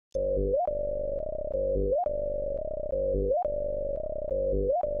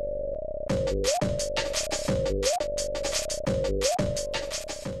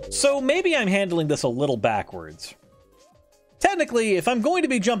So maybe I'm handling this a little backwards. Technically, if I'm going to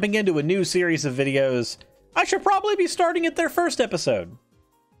be jumping into a new series of videos, I should probably be starting at their first episode.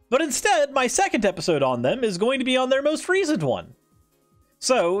 But instead, my second episode on them is going to be on their most recent one.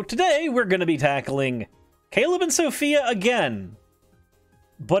 So today we're going to be tackling Caleb and Sophia again.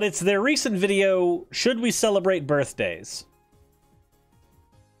 But it's their recent video, Should We Celebrate Birthdays?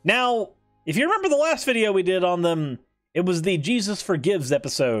 Now, if you remember the last video we did on them, it was the Jesus Forgives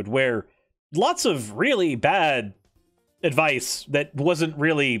episode, where lots of really bad advice that wasn't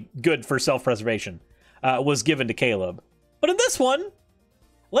really good for self-preservation was given to Caleb. But in this one,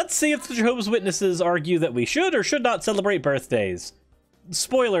 let's see if the Jehovah's Witnesses argue that we should or should not celebrate birthdays.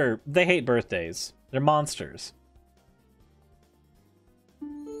 Spoiler, they hate birthdays. They're monsters.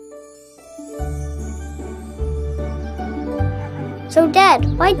 So,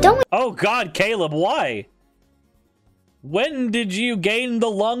 Dad, why don't we... Oh God, Caleb, why? When did you gain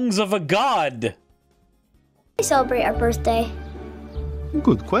the lungs of a god? celebrate our birthday?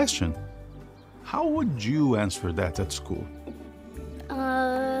 Good question. How would you answer that at school?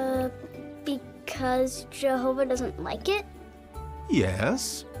 Because Jehovah doesn't like it?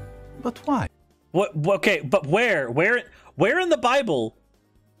 Yes, but why? What? Okay, but where in the Bible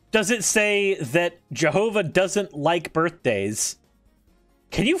does it say that Jehovah doesn't like birthdays?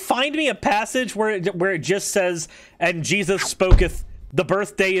 Can you find me a passage where it just says, "And Jesus spoketh, the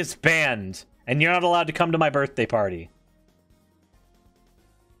birthday is banned, and you're not allowed to come to my birthday party"?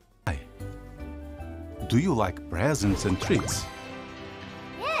 Why? Do you like presents and treats?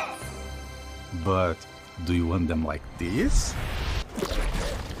 Yes. But do you want them like this?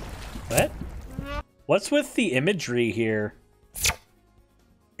 What? What's with the imagery here?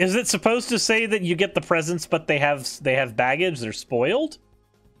 Is it supposed to say that you get the presents, but they have baggage? They're spoiled?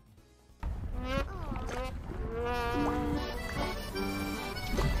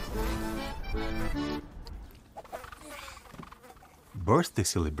 Birthday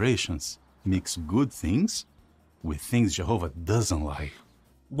celebrations mix good things with things Jehovah doesn't like.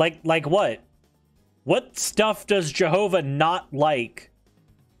 Like what? What stuff does Jehovah not like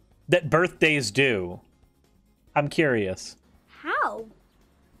that birthdays do? I'm curious. How?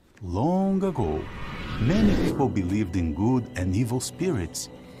 Long ago, many people believed in good and evil spirits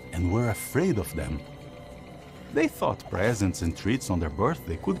and were afraid of them. They thought presents and treats on their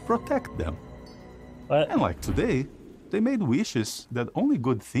birthday could protect them. What? And like today, they made wishes that only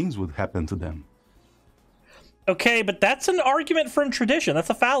good things would happen to them. Okay, but that's an argument from tradition. That's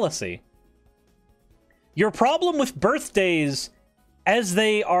a fallacy. Your problem with birthdays as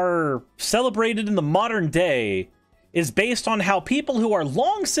they are celebrated in the modern day is based on how people who are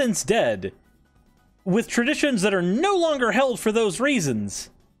long since dead, with traditions that are no longer held for those reasons,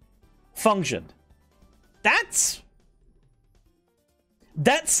 functioned. That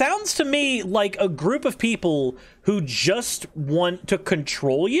sounds to me like a group of people who just want to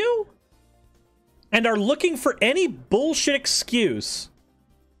control you and are looking for any bullshit excuse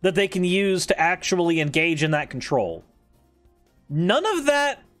that they can use to actually engage in that control. None of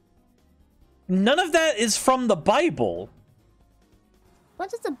that is from the Bible. What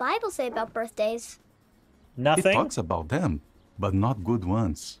does the Bible say about birthdays? Nothing. It talks about them, but not good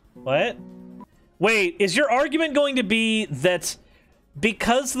ones. What? Wait, is your argument going to be that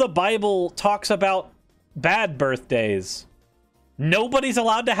because the Bible talks about bad birthdays, nobody's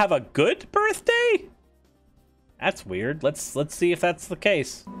allowed to have a good birthday? That's weird. Let's see if that's the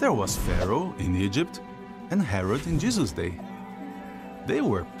case. There was Pharaoh in Egypt and Herod in Jesus' day. They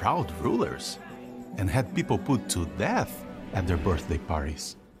were proud rulers and had people put to death at their birthday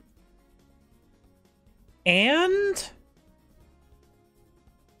parties. And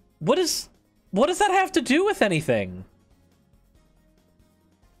what does that have to do with anything?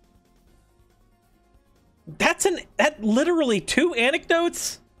 That literally two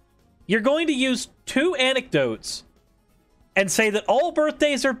anecdotes? You're going to use two anecdotes and say that all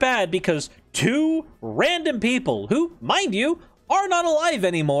birthdays are bad because two random people who, mind you, are not alive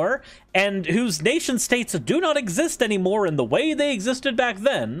anymore and whose nation states do not exist anymore in the way they existed back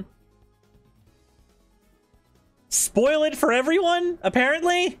then. Spoil it for everyone,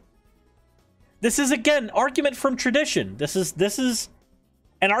 apparently? This is, again, argument from tradition. This is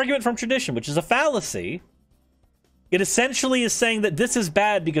an argument from tradition, which is a fallacy. It essentially is saying that this is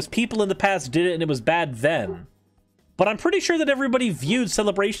bad because people in the past did it and it was bad then. But I'm pretty sure that everybody viewed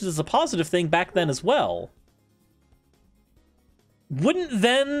celebrations as a positive thing back then as well. Wouldn't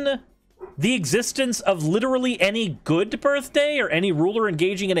then the existence of literally any good birthday or any ruler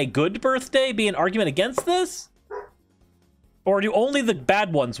engaging in a good birthday be an argument against this? Or do only the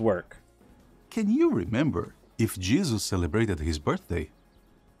bad ones work? Can you remember if Jesus celebrated his birthday?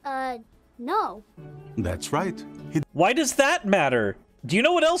 No. That's right. Why does that matter? Do you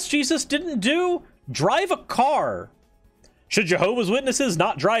know what else Jesus didn't do? Drive a car. Should Jehovah's Witnesses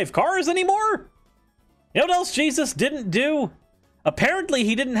not drive cars anymore? You know what else Jesus didn't do? Apparently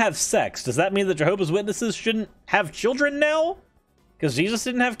he didn't have sex. Does that mean that Jehovah's Witnesses shouldn't have children now? Because Jesus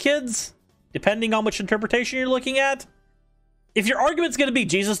didn't have kids? Depending on which interpretation you're looking at? If your argument's going to be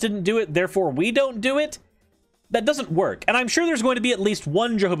Jesus didn't do it, therefore we don't do it, that doesn't work. And I'm sure there's going to be at least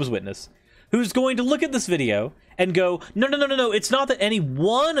one Jehovah's Witness who's going to look at this video and go, no, it's not that any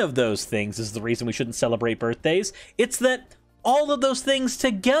one of those things is the reason we shouldn't celebrate birthdays. It's that all of those things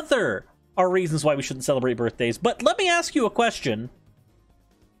together are reasons why we shouldn't celebrate birthdays. But let me ask you a question.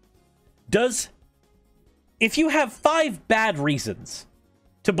 If you have 5 bad reasons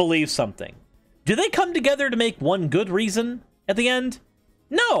to believe something, do they come together to make one good reason at the end?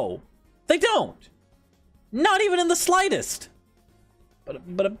 No, they don't. Not even in the slightest.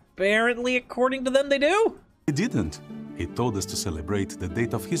 But apparently, according to them, they do. He didn't. He told us to celebrate the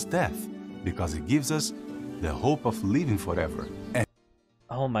date of his death because it gives us the hope of living forever. And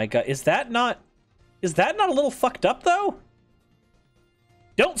oh my god, is that not a little fucked up though?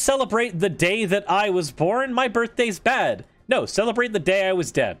 Don't celebrate the day that I was born. My birthday's bad. No, celebrate the day I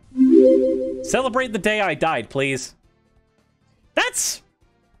was dead. Celebrate the day I died, please. That's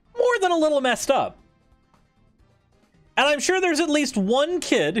more than a little messed up. And I'm sure there's at least one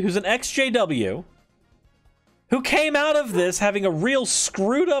kid who's an ex-JW who came out of this having a real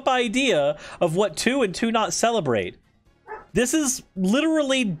screwed up idea of what to and to not celebrate. This is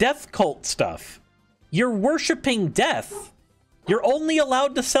literally death cult stuff. You're worshiping death. You're only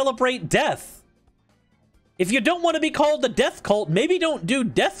allowed to celebrate death. If you don't want to be called a death cult, maybe don't do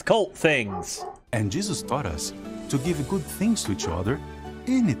death cult things. And Jesus taught us to give good things to each other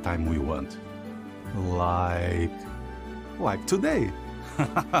anytime we want. Like today.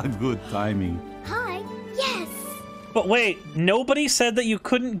 Good timing. Hi. Yes. But wait, nobody said that you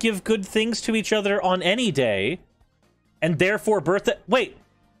couldn't give good things to each other on any day, and therefore birthday... Wait,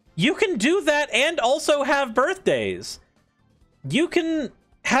 you can do that and also have birthdays. You can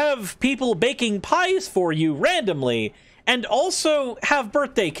have people baking pies for you randomly and also have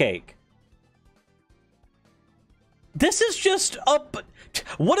birthday cake. This is just a...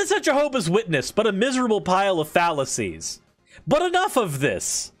 What is a Jehovah's Witness but a miserable pile of fallacies? But enough of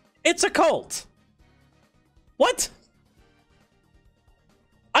this. It's a cult. What?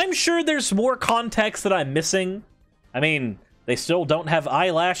 I'm sure there's more context that I'm missing. I mean, they still don't have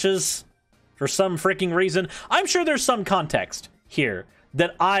eyelashes for some freaking reason. I'm sure there's some context here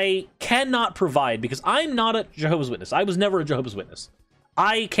that I cannot provide because I'm not a Jehovah's Witness. I was never a Jehovah's Witness.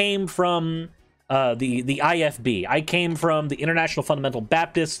 I came from the IFB. I came from the International Fundamental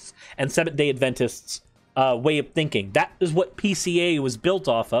Baptists and Seventh-day Adventists way of thinking. That is what PCA was built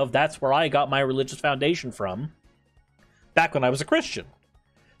off of. That's where I got my religious foundation from back when I was a Christian.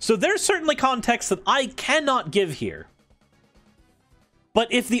 So there's certainly context that I cannot give here.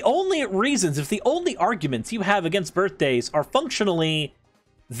 But if the only reasons, if the only arguments you have against birthdays are functionally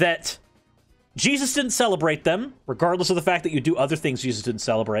that Jesus didn't celebrate them, regardless of the fact that you do other things Jesus didn't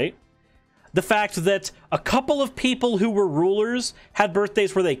celebrate, the fact that a couple of people who were rulers had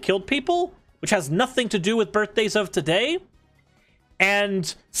birthdays where they killed people, which has nothing to do with birthdays of today,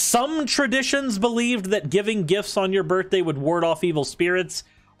 and some traditions believed that giving gifts on your birthday would ward off evil spirits,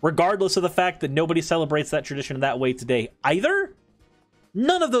 regardless of the fact that nobody celebrates that tradition that way today either,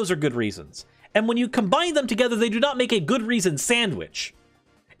 none of those are good reasons. And when you combine them together, they do not make a good reason sandwich.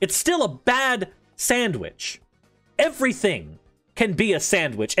 It's still a bad sandwich. Everything can be a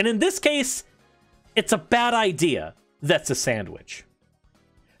sandwich. And in this case, it's a bad idea that's a sandwich.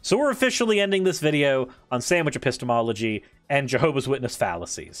 So we're officially ending this video on sandwich epistemology and Jehovah's Witness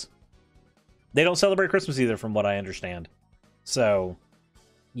fallacies. They don't celebrate Christmas either, from what I understand. So,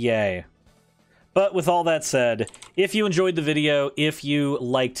 yay. But with all that said, if you enjoyed the video, if you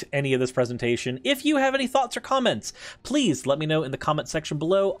liked any of this presentation, if you have any thoughts or comments, please let me know in the comment section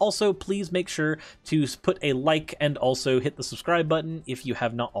below. Also, please make sure to put a like and also hit the subscribe button if you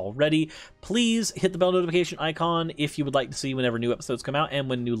have not already. Please hit the bell notification icon if you would like to see whenever new episodes come out and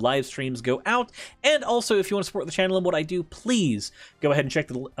when new live streams go out. And also, if you want to support the channel and what I do, please go ahead and check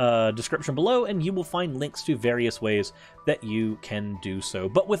the description below and you will find links to various ways that you can do so.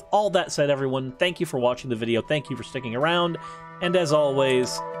 But with all that said, everyone, thank you for watching the video, thank you for sticking around, and as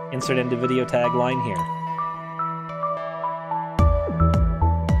always, insert end of video tagline here.